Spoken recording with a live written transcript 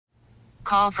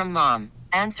Call from mom.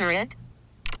 Answer it.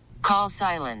 Call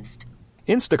silenced.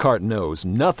 Instacart knows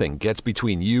nothing gets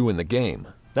between you and the game.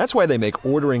 That's why they make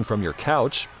ordering from your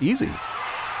couch easy.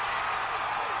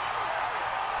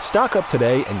 Stock up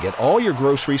today and get all your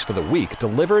groceries for the week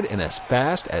delivered in as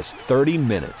fast as 30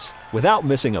 minutes without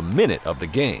missing a minute of the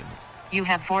game. You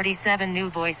have 47 new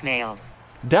voicemails.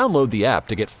 Download the app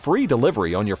to get free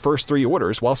delivery on your first 3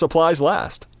 orders while supplies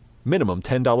last. Minimum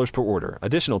 $10 per order.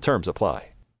 Additional terms apply.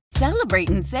 Celebrate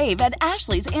and save at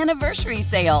Ashley's Anniversary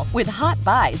Sale. With Hot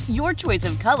Buys, your choice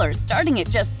of colors starting at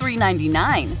just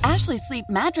 $3.99. Ashley Sleep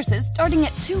mattresses starting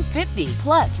at $2.50.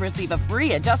 Plus, receive a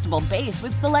free adjustable base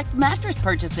with select mattress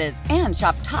purchases. And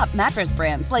shop top mattress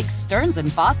brands like Stearns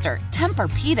 & Foster,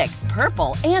 Tempur-Pedic,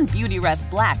 Purple, and Beautyrest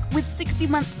Black with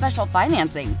 60-month special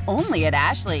financing. Only at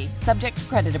Ashley. Subject to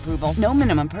credit approval. No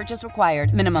minimum purchase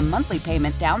required. Minimum monthly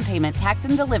payment, down payment, tax,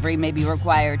 and delivery may be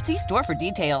required. See store for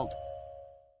details.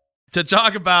 To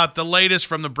talk about the latest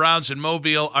from the Browns in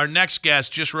Mobile, our next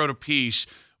guest just wrote a piece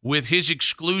with his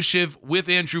exclusive with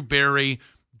Andrew Berry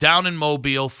down in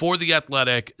Mobile for The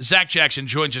Athletic. Zac Jackson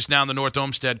joins us now in the North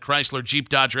Olmsted Chrysler Jeep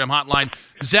Dodge Ram hotline.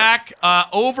 Zac,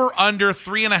 over under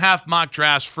 3.5 mock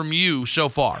drafts from you so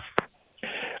far?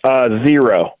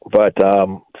 0, but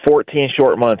 14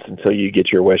 short months until you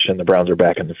get your wish and the Browns are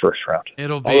back in the first round.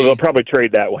 Although they'll probably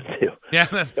trade that one too.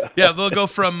 Yeah, they'll go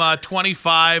from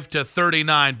 25 to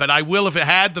 39, but I will if it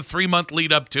had the 3-month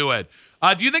lead up to it.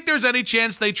 Do you think there's any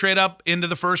chance they trade up into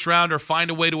the first round or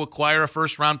find a way to acquire a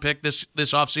first-round pick this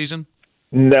offseason?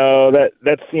 No,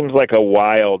 that seems like a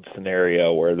wild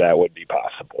scenario where that would be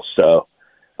possible. So,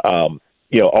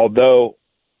 although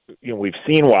we've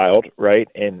seen wild, right,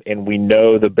 and we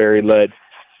know the Berry-led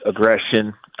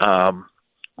aggression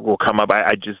will come up.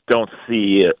 I just don't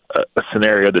see a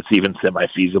scenario that's even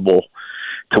semi-feasible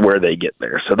to where they get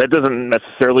there. So that doesn't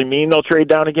necessarily mean they'll trade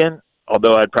down again,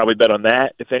 although I'd probably bet on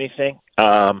that, if anything.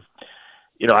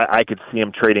 I could see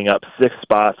them trading up 6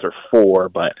 spots or 4,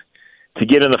 but to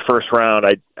get in the first round,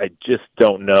 I just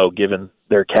don't know, given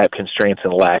their cap constraints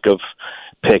and lack of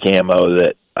pick ammo,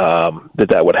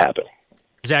 that would happen.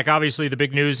 Zac, obviously the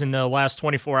big news in the last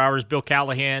 24 hours, Bill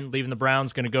Callahan leaving the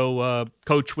Browns, going to go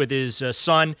coach with his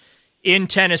son in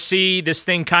Tennessee. This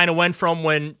thing kind of went from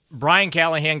when Brian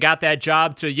Callahan got that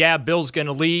job to, Bill's going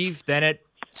to leave. Then it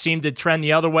seemed to trend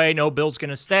the other way. No, Bill's going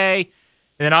to stay.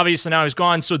 And then obviously now he's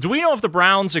gone. So do we know if the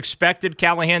Browns expected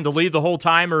Callahan to leave the whole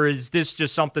time, or is this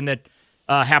just something that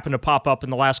happened to pop up in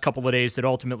the last couple of days that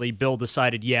ultimately Bill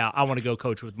decided, I want to go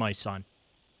coach with my son?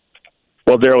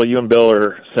 Well, Daryl, you and Bill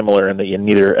are similar in that you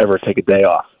neither ever take a day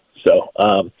off. So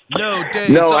no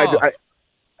days off.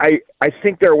 I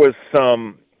think there was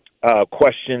some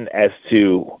question as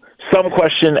to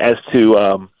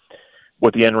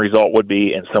what the end result would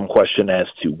be, and some question as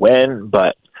to when.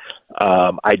 But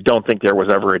I don't think there was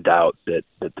ever a doubt that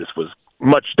this was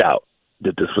much doubt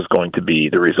that this was going to be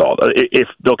the result. If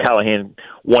Bill Callahan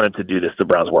wanted to do this, the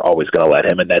Browns were always going to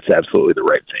let him, and that's absolutely the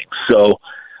right thing. So.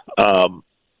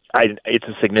 It's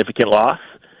a significant loss,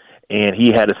 and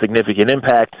he had a significant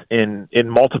impact in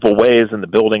multiple ways in the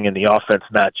building and the offense,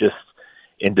 not just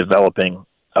in developing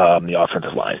the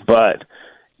offensive line. But,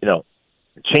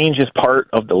 change is part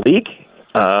of the league.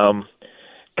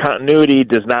 Continuity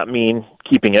does not mean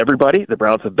keeping everybody. The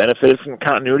Browns have benefited from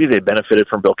continuity. They benefited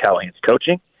from Bill Callahan's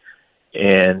coaching.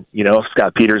 And, if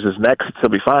Scott Peters is next, he'll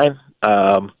be fine.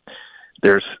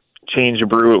 There's change of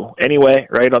brew anyway,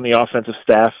 right, on the offensive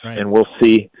staff, right. And we'll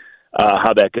see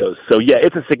how that goes. So,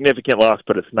 it's a significant loss,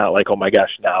 but it's not like, oh, my gosh,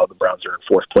 now the Browns are in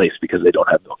 4th place because they don't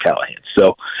have Bill Callahan.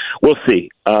 So we'll see.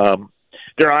 I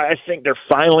think they're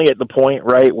finally at the point,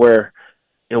 right, where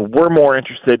we're more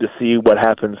interested to see what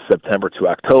happens September to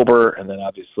October, and then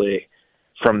obviously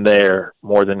from there,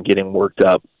 more than getting worked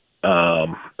up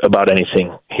about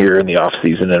anything here in the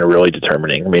offseason and really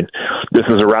determining. I mean, this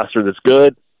is a roster that's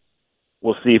good.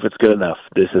 We'll see if it's good enough.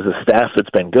 This is a staff that's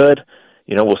been good.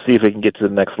 We'll see if it can get to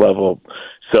the next level.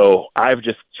 So I've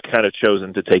just kind of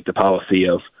chosen to take the policy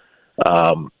of,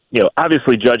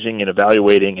 obviously judging and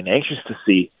evaluating and anxious to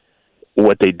see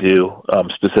what they do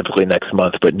specifically next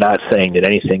month, but not saying that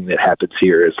anything that happens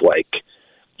here is like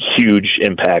huge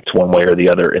impact one way or the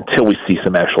other until we see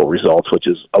some actual results, which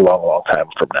is a long, long time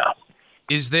from now.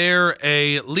 Is there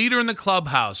a leader in the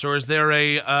clubhouse, or is there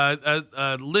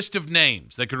a list of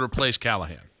names that could replace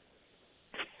Callahan?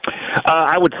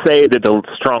 I would say that the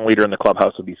strong leader in the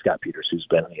clubhouse would be Scott Peters, who's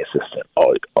been the assistant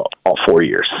all 4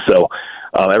 years. So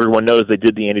everyone knows they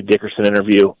did the Andy Dickerson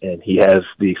interview, and he has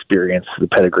the experience, the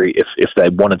pedigree, if they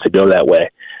wanted to go that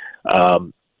way.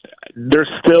 There's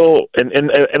still,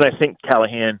 and I think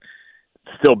Callahan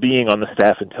still being on the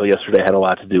staff until yesterday had a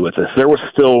lot to do with this. There was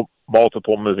still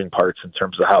multiple moving parts in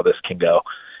terms of how this can go,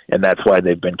 and that's why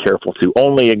they've been careful to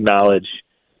only acknowledge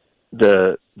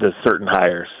the certain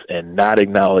hires and not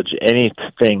acknowledge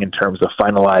anything in terms of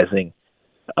finalizing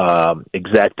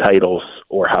exact titles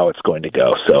or how it's going to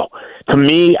go. So to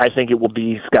me, I think it will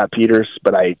be Scott Peters,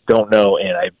 but I don't know.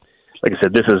 And like I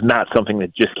said, this is not something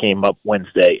that just came up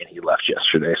Wednesday and he left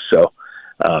yesterday. So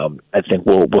I think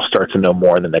we'll start to know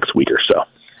more in the next week or so.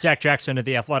 Zac Jackson of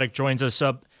The Athletic joins us.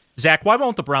 Zach, why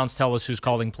won't the Browns tell us who's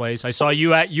calling plays? I saw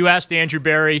you asked Andrew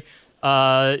Berry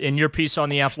in your piece on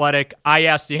The Athletic. I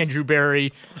asked Andrew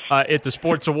Berry at the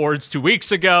Sports Awards 2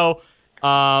 weeks ago.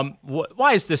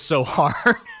 Why is this so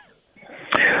hard?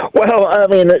 Well, I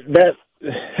mean, that's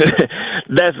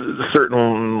a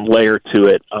certain layer to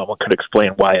it. I could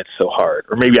explain why it's so hard,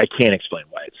 or maybe I can't explain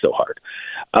why it's so hard.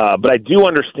 But I do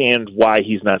understand why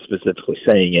he's not specifically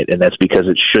saying it, and that's because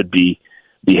it should be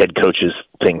the head coach's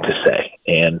thing to say.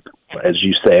 And as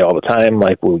you say all the time,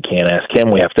 like, well, we can't ask him,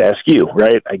 we have to ask you,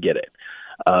 right? I get it.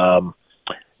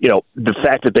 The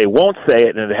fact that they won't say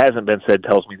it and it hasn't been said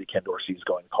tells me that Ken Dorsey is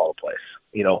going to call a place.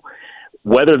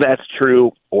 Whether that's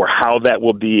true or how that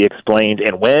will be explained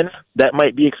and when that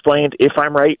might be explained, if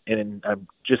I'm right, and I'm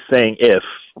just saying if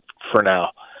for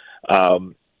now,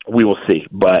 we will see.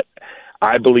 But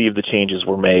I believe the changes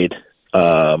were made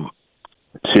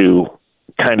to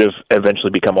kind of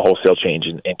eventually become a wholesale change,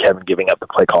 and Kevin giving up the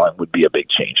play calling would be a big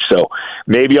change. So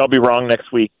maybe I'll be wrong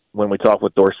next week when we talk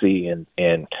with Dorsey and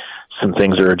some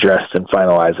things are addressed and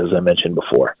finalized, as I mentioned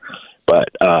before. But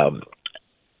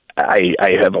I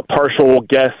have a partial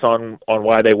guess on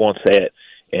why they won't say it,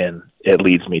 and it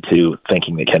leads me to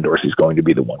thinking that Ken Dorsey is going to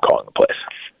be the one calling the plays.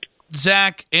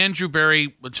 Zach, Andrew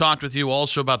Berry talked with you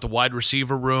also about the wide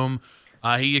receiver room.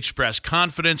 He expressed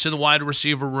confidence in the wide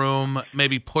receiver room,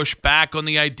 maybe pushed back on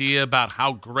the idea about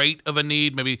how great of a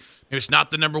need. Maybe it's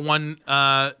not the number one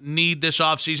need this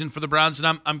offseason for the Browns.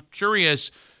 And I'm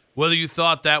curious whether you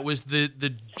thought that was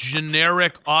the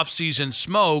generic offseason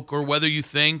smoke, or whether you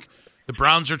think the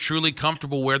Browns are truly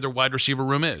comfortable where their wide receiver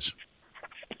room is.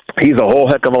 He's a whole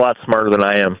heck of a lot smarter than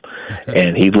I am,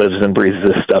 and he lives and breathes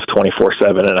this stuff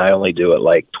 24/7, and I only do it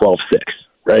like 12/6,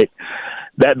 right?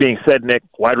 That being said, Nick,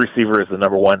 wide receiver is the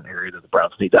number one area that the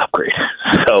Browns need to upgrade.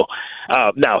 So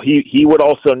now he would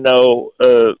also know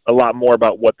a lot more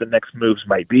about what the next moves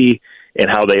might be and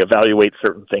how they evaluate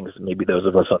certain things that maybe those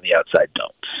of us on the outside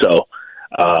don't. So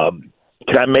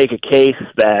can I make a case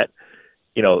that,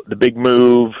 the big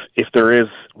move, if there is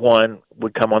one,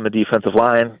 would come on the defensive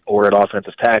line or at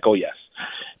offensive tackle? Yes.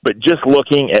 But just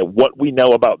looking at what we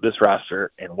know about this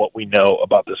roster and what we know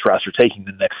about this roster taking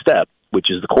the next step, which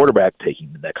is the quarterback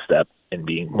taking the next step and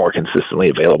being more consistently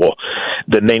available,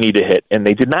 then they need to hit. And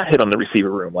they did not hit on the receiver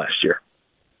room last year.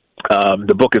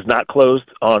 The book is not closed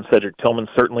on Cedric Tillman,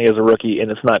 certainly as a rookie,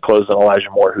 and it's not closed on Elijah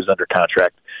Moore, who's under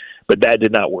contract. But that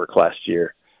did not work last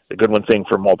year. The Goodwin thing,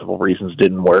 for multiple reasons,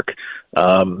 didn't work.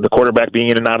 The quarterback being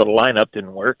in and out of the lineup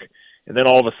didn't work. And then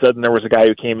all of a sudden there was a guy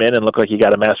who came in and looked like he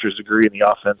got a master's degree in the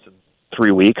offense in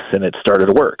 3 weeks, and it started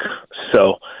to work.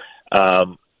 So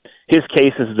his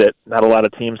case is that not a lot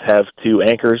of teams have two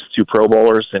anchors, two Pro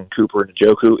Bowlers, and Cooper and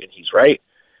Njoku, and he's right.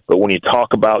 But when you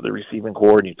talk about the receiving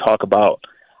core and you talk about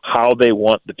how they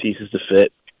want the pieces to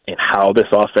fit and how this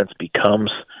offense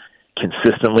becomes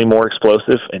consistently more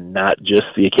explosive and not just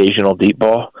the occasional deep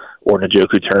ball or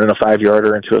Njoku turning a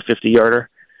 5-yarder into a 50-yarder,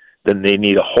 then they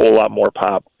need a whole lot more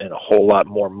pop and a whole lot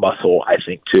more muscle, I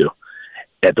think, too,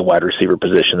 at the wide receiver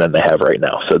position than they have right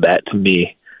now. So that, to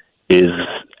me, is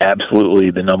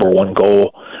absolutely the number one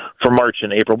goal for March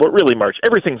and April. But really, March,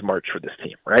 everything's March for this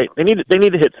team, right? They need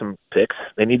to hit some picks.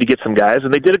 They need to get some guys,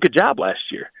 and they did a good job last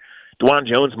year.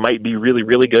 DeJuan Jones might be really,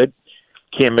 really good.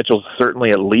 Cam Mitchell's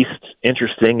certainly at least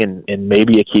interesting and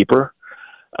maybe a keeper.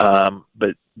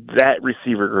 But that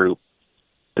receiver group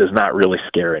does not really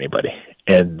scare anybody,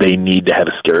 and they need to have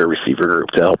a scary receiver group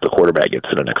to help the quarterback get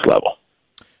to the next level.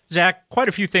 Zach, quite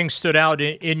a few things stood out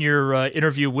in your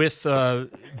interview with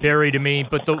Berry to me,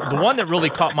 but the one that really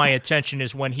caught my attention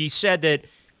is when he said that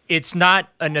it's not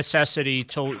a necessity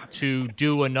to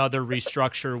do another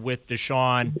restructure with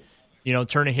Deshaun,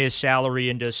 turning his salary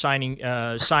into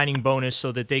signing bonus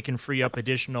so that they can free up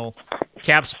additional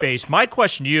cap space. My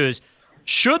question to you is,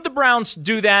 should the Browns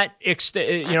do that,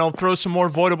 throw some more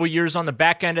voidable years on the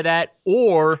back end of that,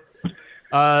 or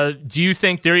do you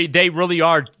think they really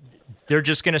are, they're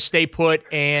just going to stay put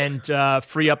and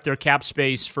free up their cap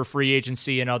space for free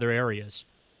agency in other areas?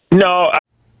 No.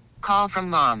 Call from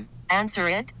mom. Answer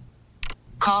it.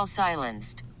 Call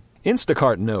silenced.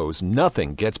 Instacart knows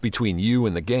nothing gets between you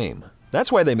and the game. That's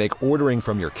why they make ordering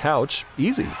from your couch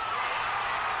easy.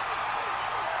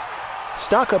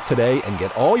 Stock up today and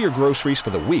get all your groceries for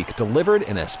the week delivered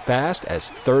in as fast as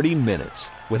 30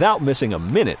 minutes without missing a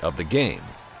minute of the game.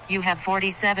 You have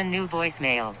 47 new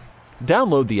voicemails.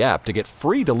 Download the app to get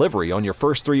free delivery on your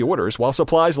first 3 orders while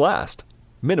supplies last.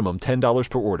 Minimum $10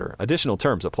 per order. Additional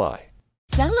terms apply.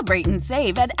 Celebrate and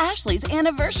save at Ashley's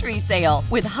Anniversary Sale.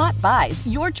 With Hot Buys,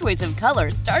 your choice of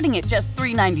colors starting at just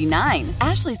 $3.99.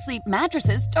 Ashley Sleep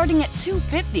mattresses starting at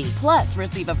 $2.50. Plus,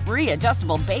 receive a free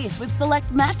adjustable base with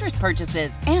select mattress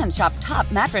purchases. And shop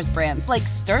top mattress brands like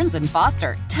Stearns &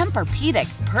 Foster,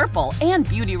 Tempur-Pedic, Purple, and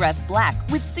Beautyrest Black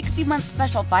with 60-month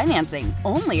special financing.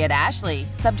 Only at Ashley.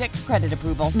 Subject to credit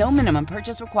approval. No minimum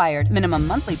purchase required. Minimum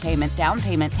monthly payment, down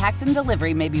payment, tax, and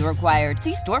delivery may be required.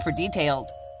 See store for details.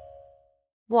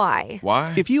 Why?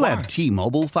 If you have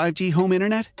T-Mobile 5G home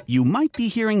internet, you might be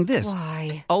hearing this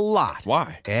Why? a lot.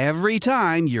 Every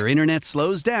time your internet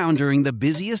slows down during the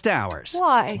busiest hours.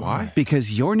 Why?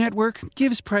 Because your network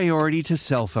gives priority to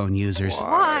cell phone users.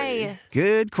 Why?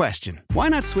 Good question. Why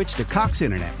not switch to Cox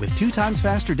Internet with 2 times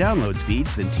faster download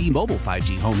speeds than T-Mobile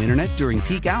 5G home internet during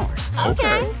peak hours?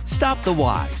 Okay. Stop the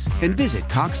whys and visit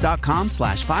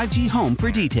cox.com/5G home for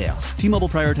details. T-Mobile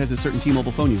prioritizes certain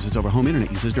T-Mobile phone users over home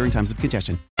internet users during times of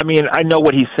congestion. I mean, I know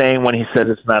what he's saying when he says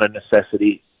it's not a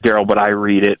necessity, Daryl, but I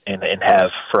read it and have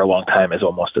for a long time as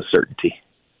almost a certainty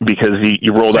because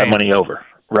you roll that money over,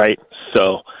 right?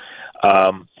 So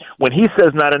when he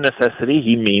says not a necessity,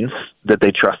 he means that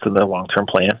they trust in the long-term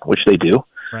plan, which they do.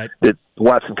 Right. That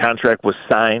Watson contract was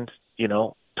signed,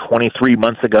 23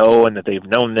 months ago, and that they've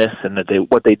known this, and that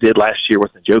what they did last year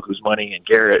with Njoku's money and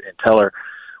Garrett and Teller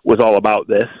was all about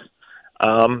this.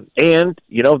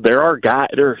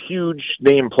 There are huge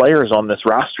name players on this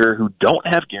roster who don't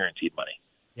have guaranteed money,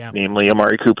 namely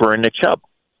Amari Cooper and Nick Chubb.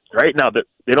 Right now,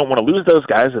 they don't want to lose those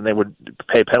guys, and they would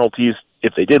pay penalties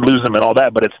if they did lose them and all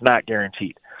that, but it's not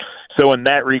guaranteed. So in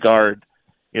that regard,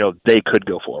 they could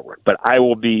go forward. But I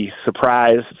will be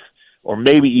surprised or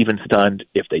maybe even stunned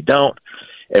if they don't.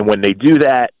 And when they do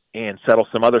that and settle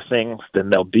some other things, then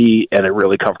they'll be at a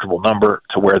really comfortable number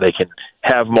to where they can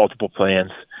have multiple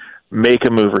plans, make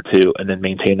a move or two, and then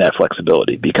maintain that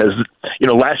flexibility. Because,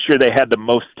 last year they had the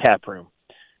most cap room,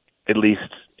 at least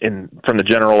from the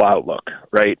general outlook,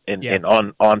 right, and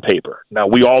on paper. Now,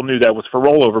 we all knew that was for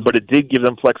rollover, but it did give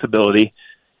them flexibility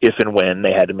if and when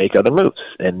they had to make other moves.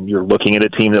 And you're looking at a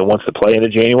team that wants to play into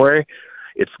January.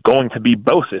 It's going to be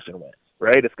both if and when,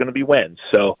 right? It's going to be when.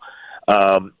 So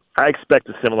I expect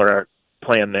a similar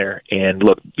plan there. And,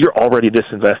 look, you're already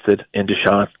disinvested in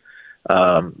Deshaun.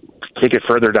 Take it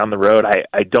further down the road,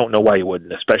 I don't know why you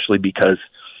wouldn't, especially because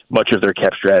much of their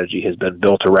cap strategy has been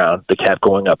built around the cap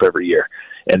going up every year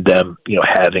and them,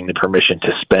 having the permission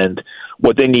to spend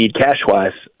what they need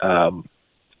cash-wise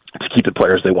to keep the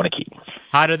players they want to keep.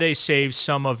 How do they save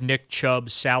some of Nick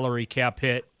Chubb's salary cap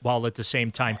hit while at the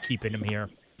same time keeping him here?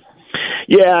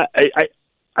 Yeah,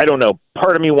 I don't know.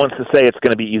 Part of me wants to say it's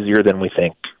going to be easier than we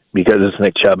think because it's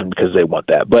Nick Chubb and because they want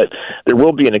that. But there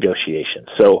will be a negotiation.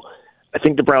 So I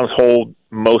think the Browns hold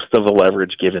most of the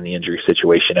leverage given the injury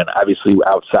situation, and obviously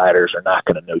outsiders are not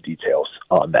going to know details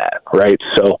on that, right?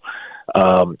 So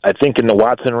I think in the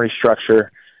Watson restructure,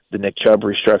 the Nick Chubb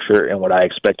restructure, and what I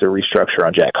expect to restructure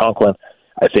on Jack Conklin,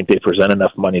 I think they present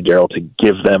enough money, Daryl, to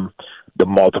give them the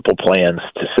multiple plans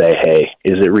to say, hey,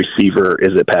 is it receiver,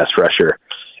 is it pass rusher,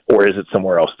 or is it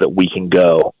somewhere else that we can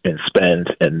go and spend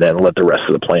and then let the rest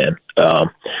of the plan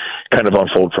kind of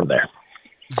unfold from there.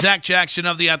 Zac Jackson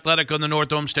of The Athletic on the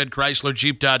North Olmsted Chrysler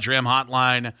Jeep Dodge Ram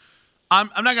hotline. I'm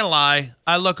not going to lie.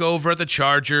 I look over at the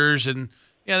Chargers, and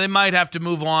they might have to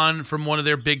move on from one of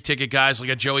their big-ticket guys like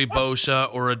a Joey Bosa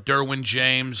or a Derwin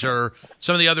James or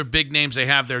some of the other big names they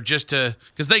have there just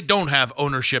because they don't have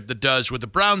ownership that does what the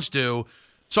Browns do.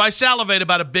 So I salivate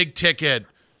about a big-ticket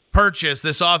purchase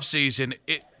this offseason.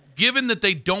 Given that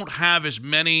they don't have as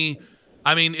many –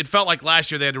 it felt like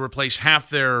last year they had to replace half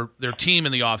their team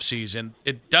in the offseason.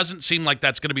 It doesn't seem like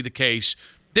that's going to be the case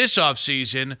this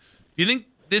offseason. Do you think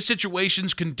this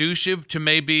situation's conducive to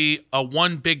maybe a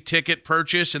one big-ticket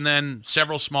purchase and then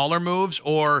several smaller moves,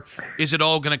 or is it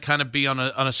all going to kind of be on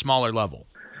a smaller level?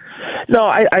 No,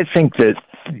 I think that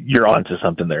you're onto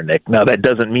something there, Nick. Now, that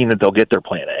doesn't mean that they'll get their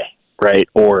plan A, right,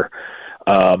 or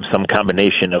some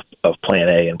combination of plan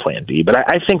A and plan B. But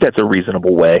I think that's a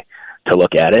reasonable way to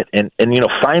look at it. And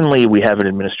finally we have an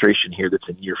administration here that's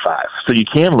in year 5. So you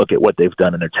can look at what they've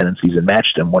done in their tendencies and match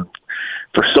them. When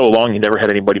for so long you never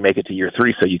had anybody make it to year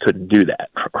 3, so you couldn't do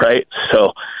that, right?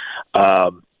 So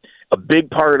a big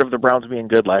part of the Browns being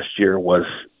good last year was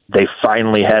they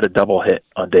finally had a double hit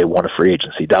on day one of free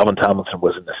agency. Dalvin Tomlinson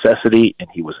was a necessity, and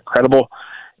he was incredible.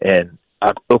 And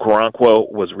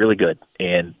Okoronkwo was really good.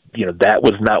 And, that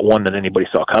was not one that anybody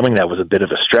saw coming. That was a bit of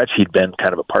a stretch. He'd been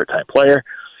kind of a part-time player.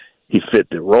 He fit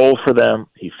the role for them.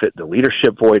 He fit the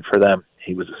leadership void for them.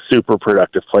 He was a super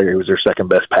productive player. He was their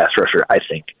second-best pass rusher, I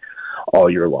think, all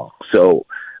year long. So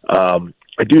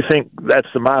I do think that's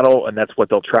the model, and that's what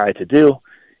they'll try to do.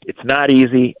 It's not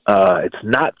easy. It's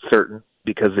not certain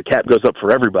because the cap goes up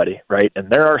for everybody, right? And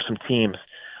there are some teams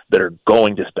that are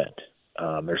going to spend.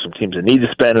 There's some teams that need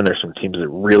to spend, and there's some teams that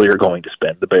really are going to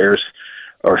spend. The Bears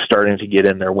are starting to get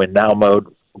in their win-now mode.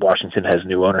 Washington has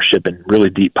new ownership and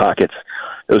really deep pockets.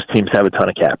 Those teams have a ton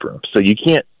of cap room. So you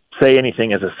can't say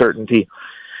anything as a certainty.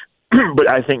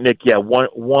 But I think, Nick,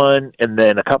 one and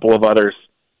then a couple of others,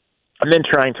 and then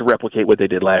trying to replicate what they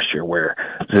did last year, where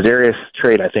the Zadarius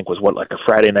trade, I think, was like a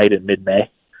Friday night in mid-May.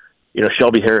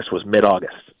 Shelby Harris was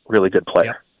mid-August, really good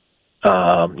player.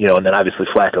 And then obviously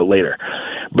Flacco later.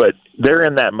 But they're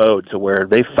in that mode to where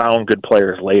they found good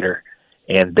players later,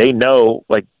 and they know,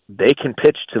 they can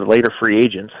pitch to the later free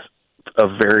agents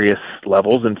of various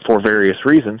levels and for various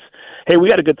reasons. Hey, we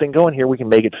got a good thing going here. We can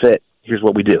make it fit. Here's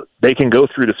what we do. They can go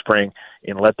through the spring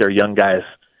and let their young guys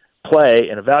play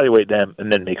and evaluate them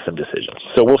and then make some decisions.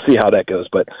 So we'll see how that goes.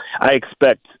 But I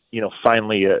expect,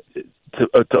 finally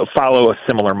to follow a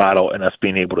similar model and us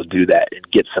being able to do that and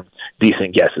get some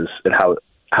decent guesses at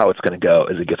how it's going to go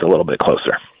as it gets a little bit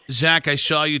closer. Zach, I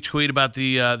saw you tweet about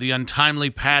the untimely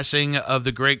passing of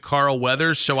the great Carl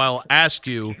Weathers, so I'll ask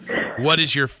you, what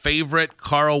is your favorite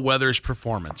Carl Weathers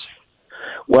performance?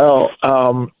 Well,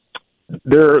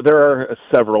 there are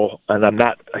several, and I'm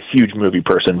not a huge movie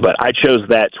person, but I chose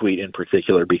that tweet in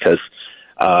particular because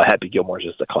Happy Gilmore is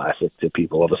just a classic to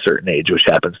people of a certain age, which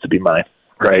happens to be mine,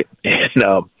 right?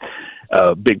 And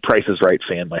big Price is Right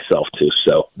fan myself too,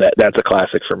 so that's a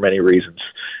classic for many reasons.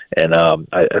 And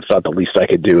I thought the least I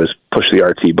could do is push the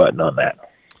RT button on that.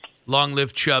 Long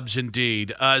live Chubbs,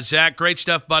 indeed. Zach, great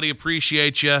stuff, buddy.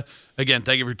 Appreciate you. Again,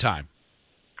 thank you for your time.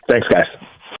 Thanks, guys.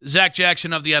 Zac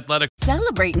Jackson of The Athletic.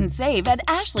 Celebrate and save at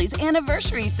Ashley's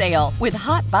Anniversary Sale. With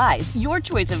Hot Buys, your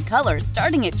choice of colors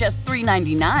starting at just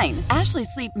 $3.99. Ashley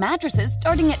Sleep mattresses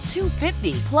starting at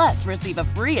 $2.50. Plus, receive a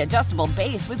free adjustable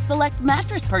base with select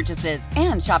mattress purchases.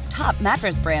 And shop top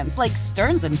mattress brands like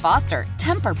Stearns & Foster,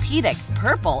 Tempur-Pedic,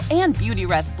 Purple, and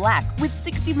Beautyrest Black with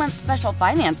 60-month special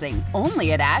financing.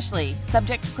 Only at Ashley.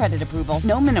 Subject to credit approval.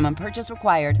 No minimum purchase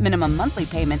required. Minimum monthly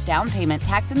payment, down payment,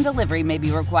 tax, and delivery may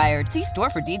be required. See store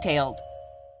for details.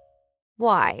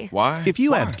 Why? If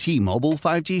you have T-Mobile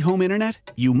 5G home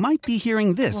internet, you might be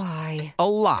hearing this Why? a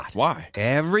lot.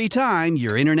 Every time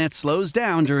your internet slows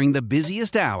down during the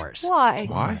busiest hours.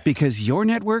 Why? Because your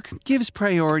network gives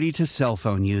priority to cell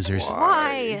phone users.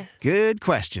 Why? Good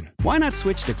question. Why not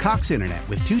switch to Cox Internet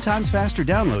with 2 times faster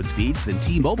download speeds than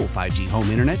T-Mobile 5G home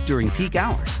internet during peak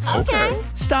hours? Okay.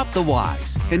 Stop the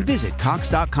whys and visit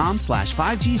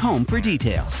cox.com/5G home for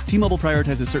details. T-Mobile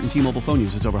prioritizes certain T-Mobile phone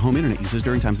users over home internet users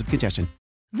during times of congestion.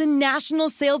 The national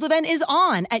sales event is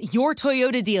on at your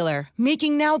Toyota dealer,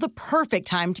 making now the perfect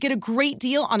time to get a great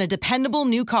deal on a dependable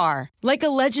new car. Like a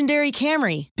legendary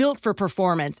Camry, built for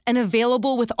performance and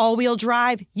available with all-wheel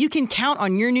drive, you can count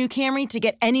on your new Camry to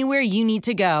get anywhere you need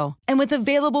to go. And with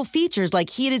available features like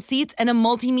heated seats and a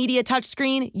multimedia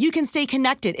touchscreen, you can stay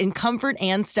connected in comfort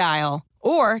and style.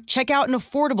 Or check out an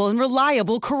affordable and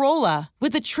reliable Corolla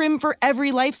with a trim for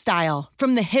every lifestyle.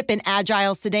 From the hip and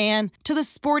agile sedan to the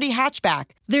sporty hatchback,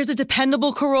 there's a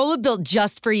dependable Corolla built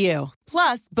just for you.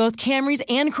 Plus, both Camrys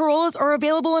and Corollas are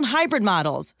available in hybrid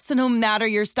models. So no matter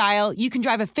your style, you can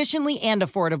drive efficiently and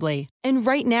affordably. And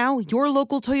right now, your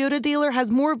local Toyota dealer has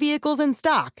more vehicles in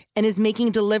stock and is making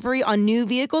delivery on new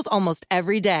vehicles almost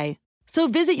every day. So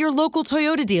visit your local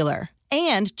Toyota dealer.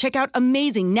 And check out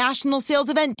amazing national sales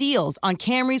event deals on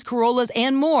Camrys, Corollas,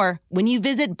 and more when you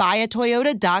visit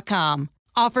buyatoyota.com.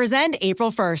 Offers end April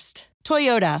 1st.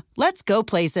 Toyota, let's go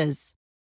places.